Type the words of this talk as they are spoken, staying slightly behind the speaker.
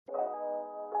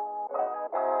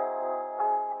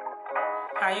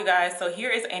Hi you guys, so here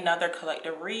is another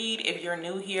collective read. If you're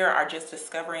new here or just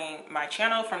discovering my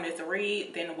channel from this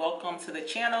read, then welcome to the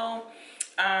channel.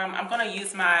 I'm gonna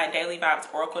use my Daily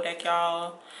Vibes Oracle deck,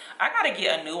 y'all. I gotta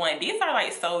get a new one. These are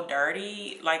like so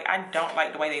dirty, like I don't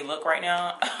like the way they look right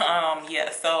now. Yeah,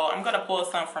 so I'm gonna pull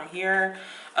some from here.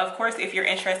 Of course, if you're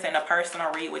interested in a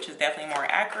personal read, which is definitely more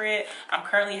accurate, I'm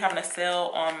currently having a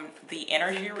sale on the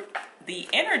energy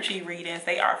readings.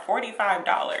 They are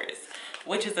 $45,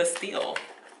 which is a steal.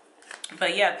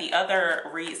 But yeah, the other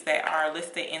reads that are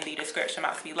listed in the description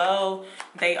box below,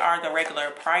 they are the regular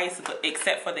price, but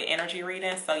except for the energy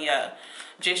reading. So yeah,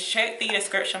 just check the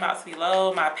description box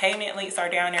below. My payment links are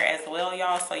down there as well,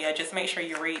 y'all. So yeah, just make sure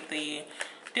you read the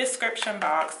description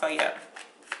box. So yeah.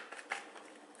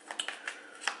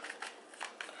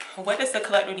 What does the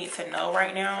collective need to know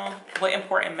right now? What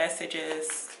important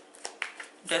messages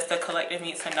does the collective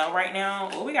need to know right now?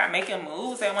 Oh, we got making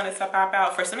moves that wanted to pop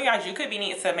out. For some of y'all, you could be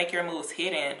needing to make your moves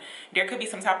hidden. There could be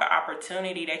some type of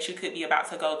opportunity that you could be about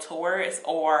to go towards,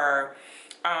 or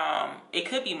it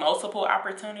could be multiple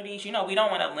opportunities. You know, we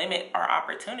don't want to limit our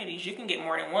opportunities. You can get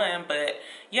more than one, but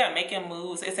yeah, making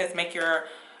moves. It says make your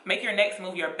next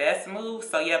move your best move.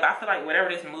 So yeah, but I feel like whatever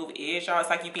this move is, y'all, it's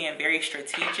like you being very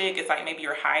strategic. It's like maybe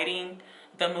you're hiding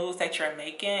the moves that you're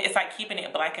making. It's like keeping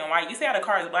it black and white. You see how the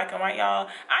card is black and white, y'all?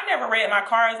 I never read my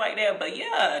cards like that, but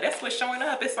yeah, that's what's showing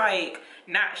up. It's like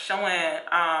not showing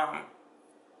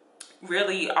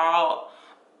really all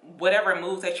whatever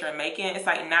moves that you're making. It's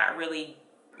like not really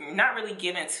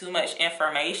giving too much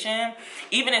information.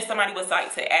 Even if somebody was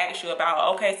like to ask you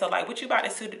about, okay, so like what you about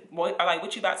to do, or like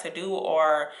what you about to do,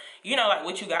 or you know, like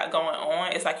what you got going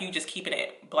on, it's like you just keeping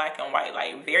it black and white,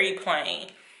 like very plain,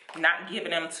 not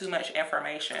giving them too much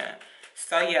information.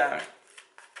 So yeah,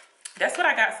 that's what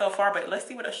I got so far, but let's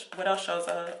see what else shows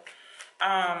up.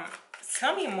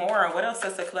 Tell me more. What else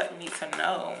does the collective need to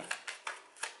know?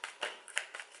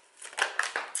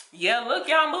 Yeah, look,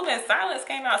 y'all, moving silence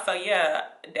came out. So yeah,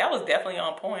 that was definitely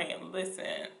on point.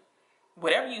 Listen,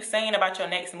 whatever you saying about your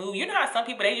next move, you know how some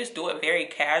people, they just do it very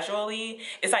casually.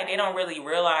 It's like they don't really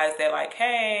realize that, like,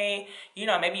 hey, you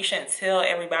know, maybe you shouldn't tell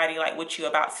everybody like what you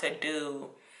about to do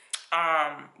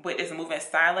with this moving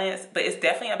silence, but it's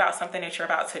definitely about something that you're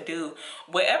about to do.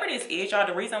 Whatever this is, y'all,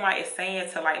 the reason why it's saying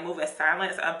to like move in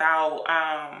silence about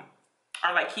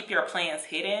or like keep your plans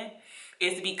hidden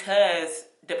is because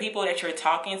the people that you're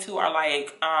talking to are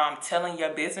like telling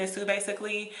your business to,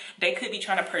 basically. They could be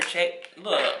trying to project,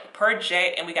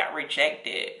 and we got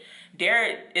rejected.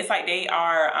 It's like they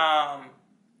are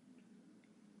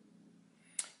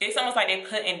it's almost like they're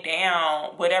putting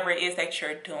down whatever it is that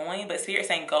you're doing, but Spirit's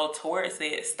saying go towards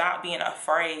it. Stop being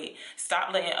afraid.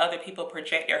 Stop letting other people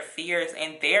project their fears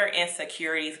and their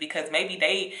insecurities, because maybe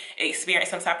they experienced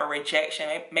some type of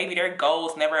rejection. Maybe their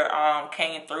goals never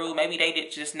came through. Maybe they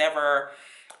just never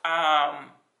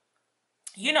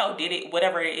you know, did it,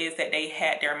 whatever it is that they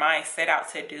had their mind set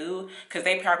out to do, because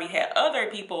they probably had other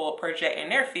people projecting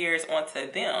their fears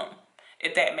onto them,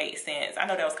 if that makes sense. I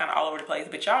know that was kind of all over the place,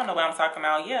 but y'all know what I'm talking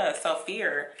about. Yeah, so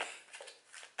fear.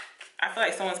 I feel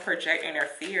like someone's projecting their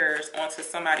fears onto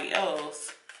somebody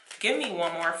else. Give me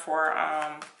one more for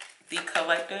the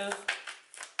collective.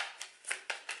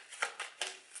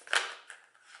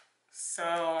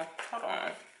 So, hold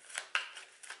on.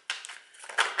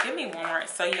 Give me one more.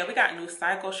 So yeah, we got new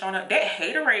cycle showing up. That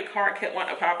haterade card kept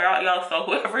wanting to pop out, y'all. So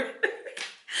whoever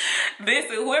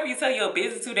whoever you tell your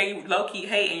business to, they low-key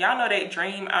hate. And y'all know that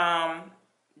dream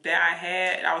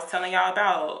that I was telling y'all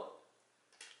about.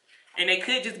 And they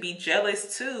could just be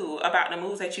jealous too about the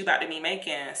moves that you about to be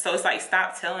making. So it's like,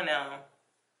 stop telling them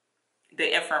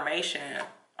the information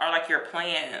or like your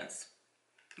plans.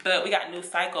 But we got new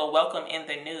cycle, welcome in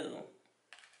the new.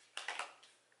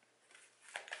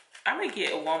 I'm gonna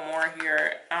get one more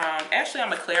here. Actually, I'm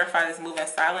gonna clarify this moving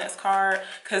silence card,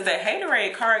 because the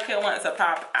haterade card kept wanting to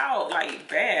pop out like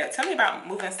bad. Tell me about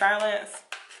moving silence.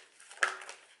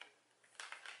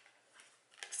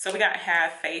 So we got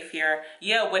have faith here.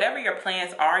 Yeah, whatever your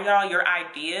plans are, y'all, your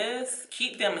ideas,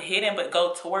 keep them hidden, but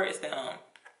go towards them.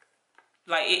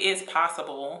 Like, it is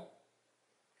possible.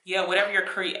 Yeah, whatever you're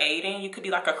creating, you could be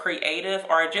like a creative,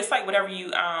 or just like whatever you,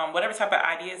 whatever type of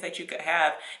ideas that you could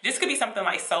have. This could be something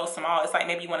like so small. It's like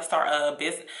maybe you want to start a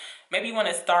business. Maybe you want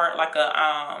to start like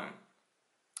a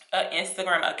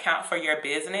Instagram account for your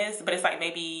business, but it's like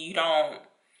maybe you don't,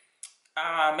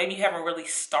 maybe you haven't really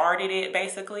started it,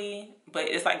 basically. But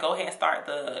it's like, go ahead and start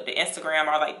the Instagram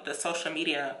or like the social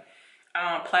media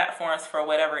platforms for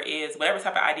whatever it is. Whatever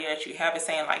type of idea that you have, is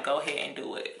saying like, go ahead and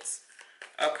do it.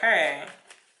 Okay.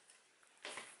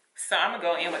 So I'm gonna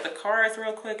go in with the cards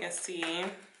real quick and see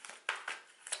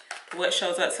what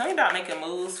shows up. Tell me about making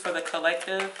moves for the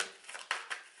collective.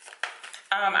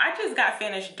 I just got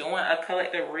finished doing a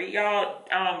collective read, y'all.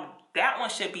 That one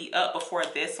should be up before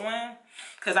this one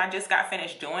because I just got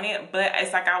finished doing it. But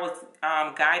it's like I was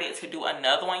guided to do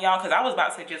another one, y'all, because I was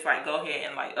about to just like go ahead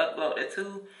and like upload the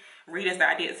 2 readings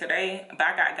that I did today. But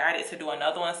I got guided to do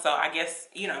another one. So I guess,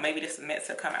 you know, maybe this is meant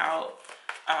to come out.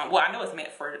 Well, I know it's meant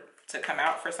to come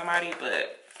out for somebody,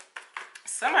 but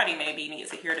somebody maybe needs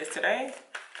to hear this today.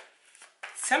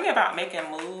 Tell me about making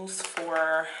moves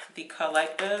for the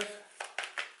collective.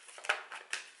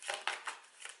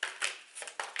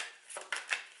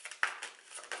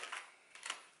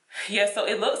 Yeah, so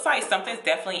it looks like something's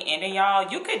definitely ending,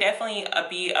 y'all. You could definitely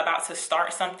be about to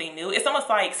start something new. It's almost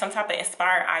like some type of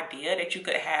inspired idea that you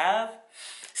could have.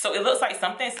 So it looks like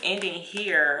something's ending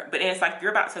here, but it's like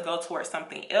you're about to go towards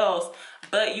something else,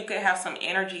 but you could have some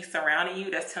energy surrounding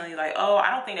you that's telling you like, oh, I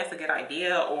don't think that's a good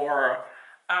idea, or,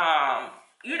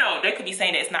 you know, they could be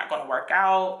saying that it's not going to work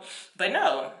out, but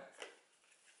no,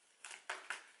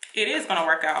 it is going to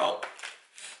work out.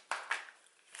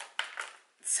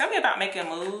 Tell me about making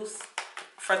moves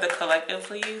for the collective,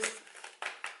 please.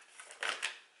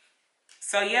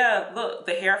 So yeah, look,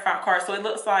 the Hierophant card. So it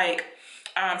looks like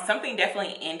something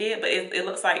definitely ended, but it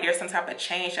looks like there's some type of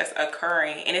change that's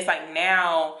occurring. And it's like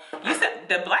now, you said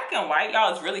the black and white,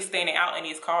 y'all, is really standing out in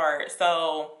these cards.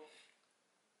 So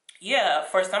yeah,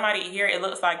 for somebody here, it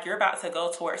looks like you're about to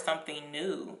go towards something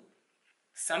new.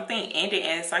 Something ended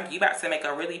and it's like you about to make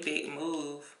a really big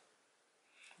move.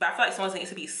 But I feel like someone needs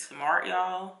to be smart,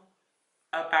 y'all,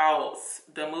 about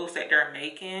the moves that they're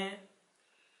making.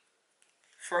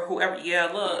 For whoever, yeah,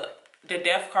 look, the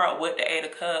Death card with the 8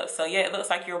 of Cups. So yeah, it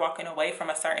looks like you're walking away from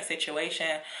a certain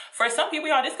situation. For some people,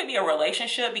 y'all, this could be a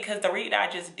relationship, because the read I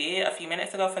just did a few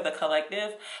minutes ago for the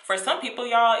collective, for some people,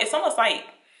 y'all, it's almost like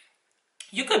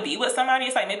you could be with somebody.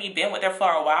 It's like maybe you've been with them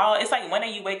for a while. It's like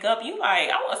when you wake up, you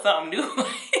like, I want something new.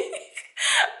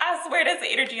 I swear that's the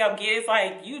energy I'm getting. It's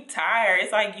like you tired.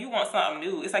 It's like you want something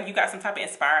new. It's like you got some type of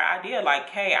inspired idea. Like,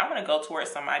 hey, I want to go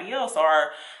towards somebody else, or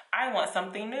I want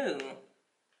something new.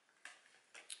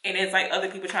 And it's like other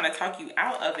people trying to talk you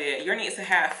out of it. You need to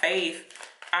have faith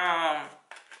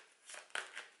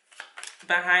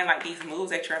behind like these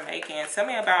moves that you're making. Tell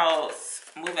me about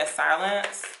moving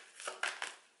silence.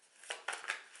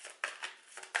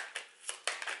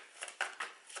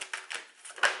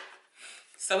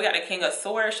 So we got the King of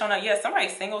Swords showing up. Yeah,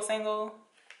 somebody's single.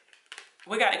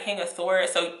 We got the King of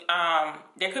Swords. So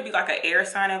there could be like an air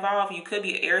sign involved. You could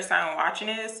be an air sign watching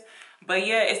this. But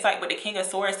yeah, it's like with the King of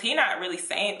Swords, he not really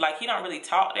saying, like, he don't really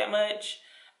talk that much.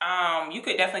 You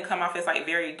could definitely come off as like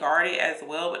very guarded as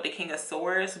well with the King of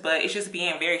Swords, but it's just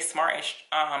being very smart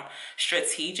and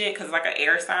strategic, because like an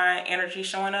air sign energy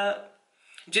showing up.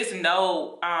 Just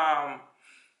know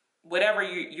whatever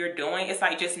you're doing, it's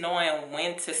like just knowing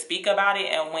when to speak about it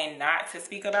and when not to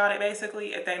speak about it,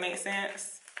 basically, if that makes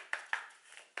sense.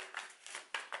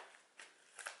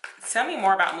 Tell me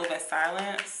more about moving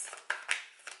silence.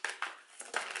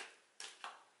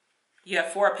 Yeah,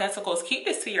 4 of Pentacles. Keep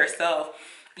this to yourself.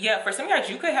 Yeah, for some of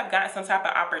you, you could have gotten some type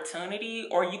of opportunity,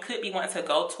 or you could be wanting to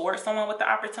go towards someone with the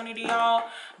opportunity, y'all.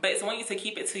 But it's wanting you to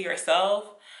keep it to yourself.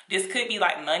 This could be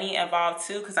like money involved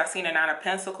too, because I've seen a 9 of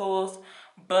Pentacles.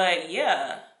 But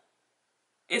yeah,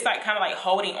 it's like kind of like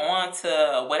holding on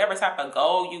to whatever type of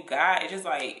goal you got. It's just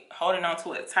like holding on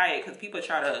to it tight, because people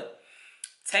try to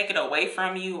take it away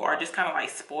from you or just kind of like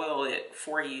spoil it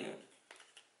for you.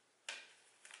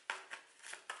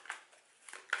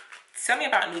 Tell me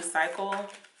about new cycle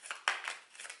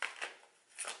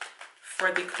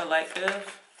for the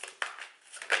collective.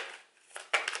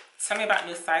 Tell me about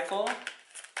new cycle.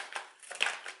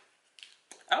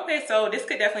 Okay, so this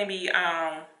could definitely be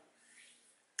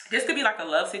this could be like a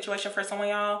love situation for someone,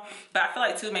 y'all. But I feel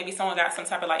like too, maybe someone got some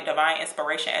type of like divine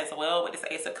inspiration as well with this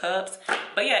Ace of Cups.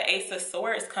 But yeah, Ace of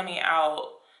Swords coming out.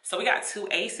 So we got 2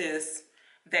 aces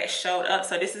that showed up.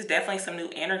 So this is definitely some new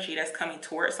energy that's coming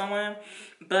towards someone.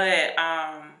 But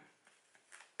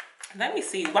let me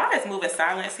see. Why is moving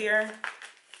silence here?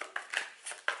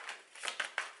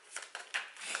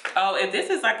 Oh, if this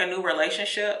is like a new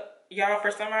relationship, y'all,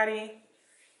 for somebody,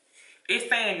 it's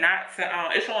saying not to,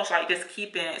 it's almost like just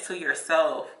keeping it to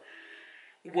yourself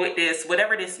with this,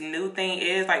 whatever this new thing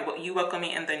is, like what you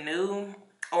welcoming in the new,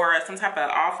 or some type of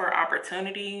offer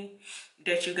opportunity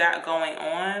that you got going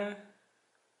on.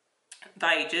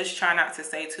 Like, just try not to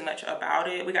say too much about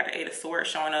it. We got the 8 of Swords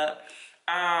showing up.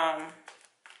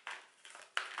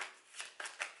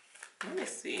 Let me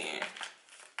see.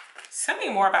 Tell me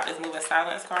more about this moving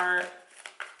silence card.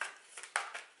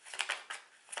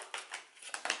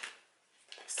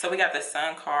 So we got the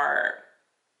Sun card.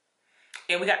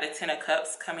 And we got the Ten of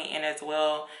Cups coming in as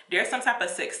well. There's some type of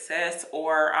success,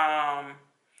 or I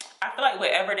feel like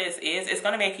whatever this is, it's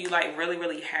going to make you like really,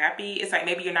 really happy. It's like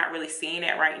maybe you're not really seeing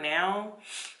it right now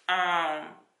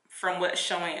from what's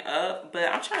showing up.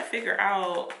 But I'm trying to figure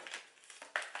out.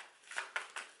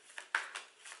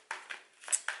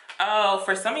 Oh,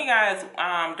 for some of you guys,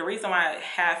 the reason why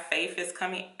Have Faith is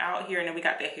coming out here, and then we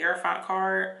got the Hierophant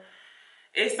card.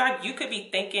 It's like you could be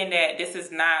thinking that this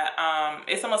is not,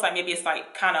 it's almost like maybe it's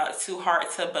like kind of too hard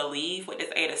to believe with this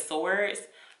Eight of Swords,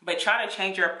 but try to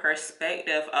change your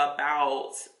perspective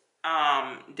about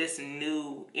this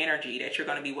new energy that you're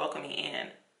going to be welcoming in.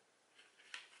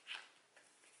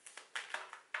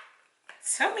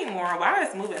 Tell me more. Why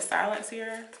is moving silence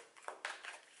here?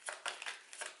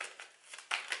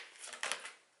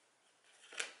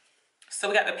 So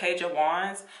we got the Page of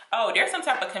Wands. Oh, there's some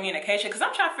type of communication, because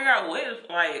I'm trying to figure out what is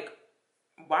like,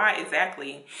 why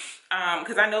exactly.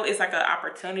 Because I know it's like an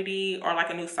opportunity or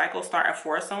like a new cycle starting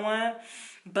for someone,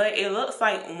 but it looks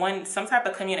like when some type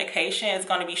of communication is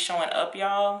going to be showing up,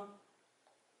 y'all,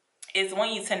 it's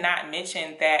want you to not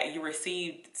mention that you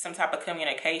received some type of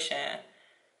communication.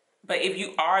 But if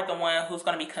you are the one who's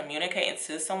going to be communicating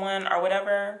to someone or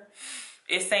whatever,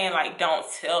 it's saying like don't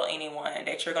tell anyone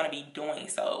that you're going to be doing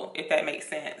so, if that makes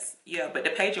sense. Yeah, but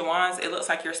the Page of Wands, it looks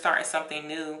like you're starting something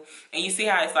new, and you see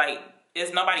how it's like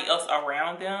there's nobody else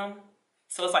around them,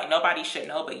 so it's like nobody should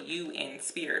know but you in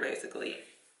spirit basically.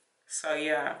 So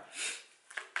yeah,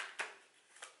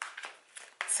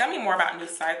 tell me more about new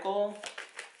cycle.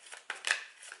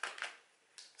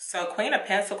 So Queen of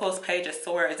Pentacles, Page of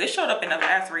Swords. This showed up in the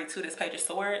last read too, this Page of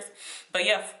Swords. But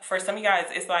yeah, for some of you guys,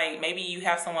 it's like maybe you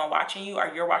have someone watching you,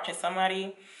 or you're watching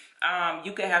somebody.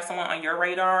 You could have someone on your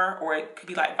radar, or it could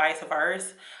be like vice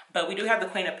versa. But we do have the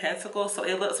Queen of Pentacles, so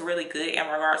it looks really good in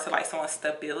regards to like someone's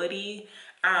stability.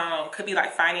 Could be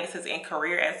like finances and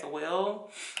career as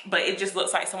well. But it just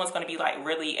looks like someone's going to be like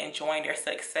really enjoying their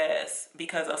success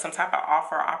because of some type of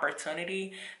offer or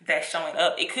opportunity that's showing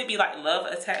up. It could be like love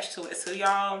attached to it too,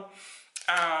 y'all.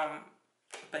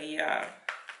 But yeah.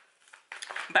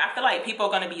 But I feel like people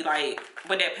are going to be like,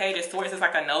 with that Page of Swords, it's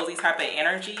like a nosy type of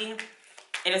energy.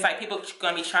 And it's like people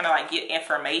going to be trying to like get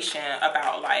information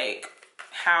about like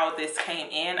how this came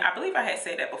in. I believe I had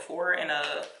said that before in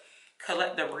a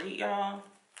collective read, y'all.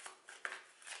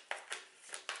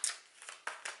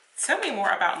 Tell me more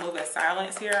about moving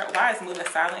silence here. Why is moving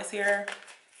silence here?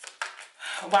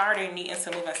 Why are they needing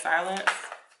to move in silence?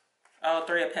 Oh,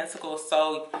 Three of Pentacles.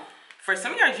 So for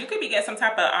some of you guys, you could be getting some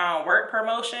type of work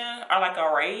promotion or like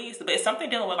a raise, but it's something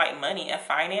dealing with like money and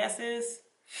finances.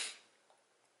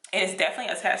 And it's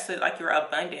definitely attached to like your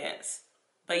abundance.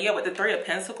 But yeah, with the Three of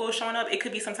Pentacles showing up, it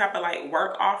could be some type of like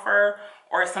work offer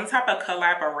or some type of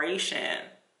collaboration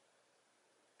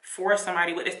for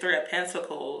somebody with this Three of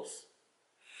Pentacles.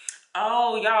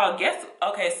 Oh, y'all, guess,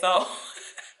 okay, so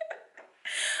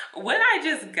what I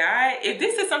just got, if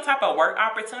this is some type of work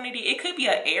opportunity, it could be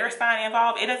an air sign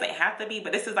involved. It doesn't have to be,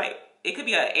 but this is like, it could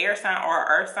be an air sign or an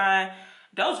earth sign.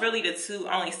 Those really the two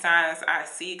only signs I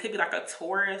see. It could be like a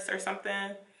Taurus or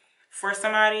something for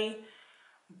somebody.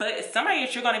 But somebody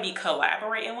that you're going to be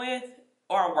collaborating with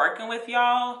or working with,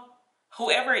 y'all,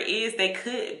 whoever it is, they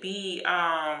could be,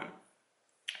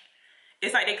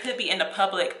 it's like they could be in the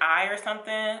public eye or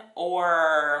something,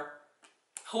 or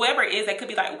whoever it is, they could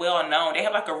be like well known. They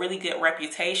have like a really good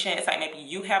reputation. It's like maybe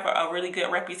you have a really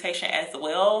good reputation as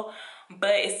well,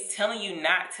 but it's telling you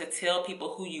not to tell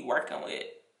people who you working with.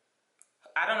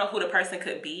 I don't know who the person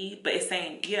could be, but it's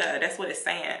saying, yeah, that's what it's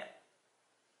saying.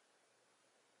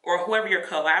 Or whoever you're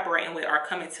collaborating with or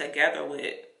coming together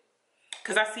with.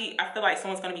 Because I feel like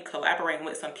someone's going to be collaborating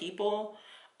with some people.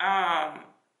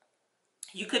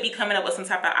 You could be coming up with some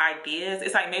type of ideas.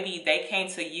 It's like maybe they came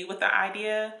to you with the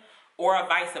idea or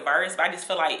vice versa. But I just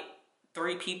feel like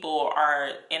three people are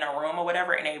in a room or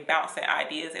whatever and they bouncing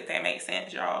ideas, if that makes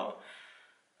sense, y'all.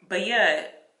 But yeah,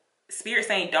 Spirit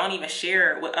saying don't even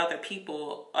share with other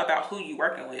people about who you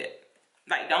working with.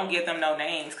 Like, don't give them no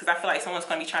names, because I feel like someone's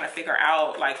going to be trying to figure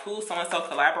out, like, who so-and-so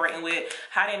collaborating with,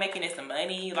 how they making this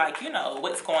money, like, you know,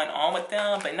 what's going on with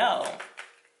them. But no.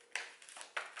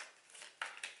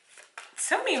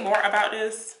 Tell me more about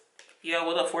this. Yeah,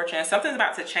 Wheel of Fortune. Something's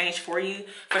about to change for you.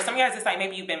 For some of you guys, it's like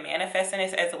maybe you've been manifesting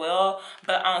this as well.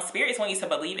 But Spirit want you to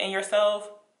believe in yourself.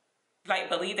 Like,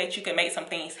 believe that you can make some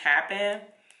things happen.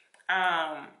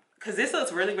 Because this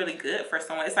looks really, really good for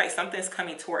someone. It's like something's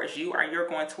coming towards you or you're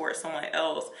going towards someone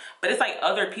else. But it's like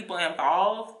other people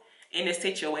involved in this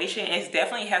situation. And it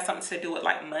definitely has something to do with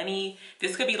like money.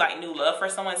 This could be like new love for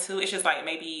someone too. It's just like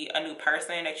maybe a new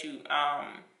person that you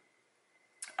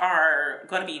are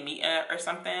going to be meeting or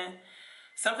something.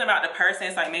 Something about the person.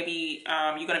 It's like maybe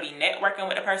you're going to be networking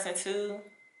with the person too,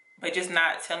 but just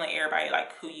not telling everybody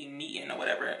like who you meeting or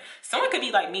whatever. Someone could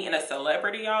be like meeting a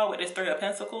celebrity, y'all, with this Three of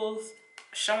Pentacles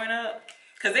showing up,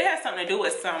 because it has something to do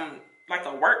with some like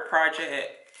a work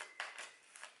project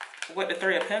with the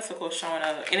Three of Pentacles showing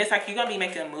up. And it's like you're gonna be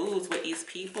making moves with these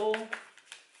people,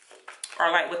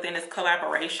 or like within this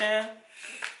collaboration.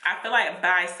 I feel like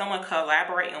by someone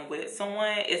collaborating with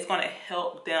someone, it's gonna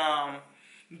help them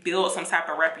build some type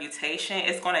of reputation.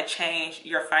 It's gonna change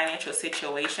your financial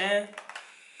situation,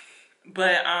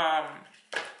 but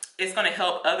it's gonna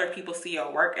help other people see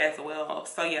your work as well.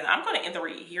 So yeah, I'm gonna end the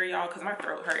read here, y'all, because my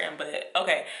throat hurting. But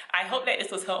okay, I hope that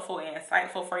this was helpful and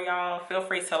insightful for y'all. Feel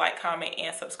free to like, comment,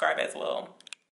 and subscribe as well.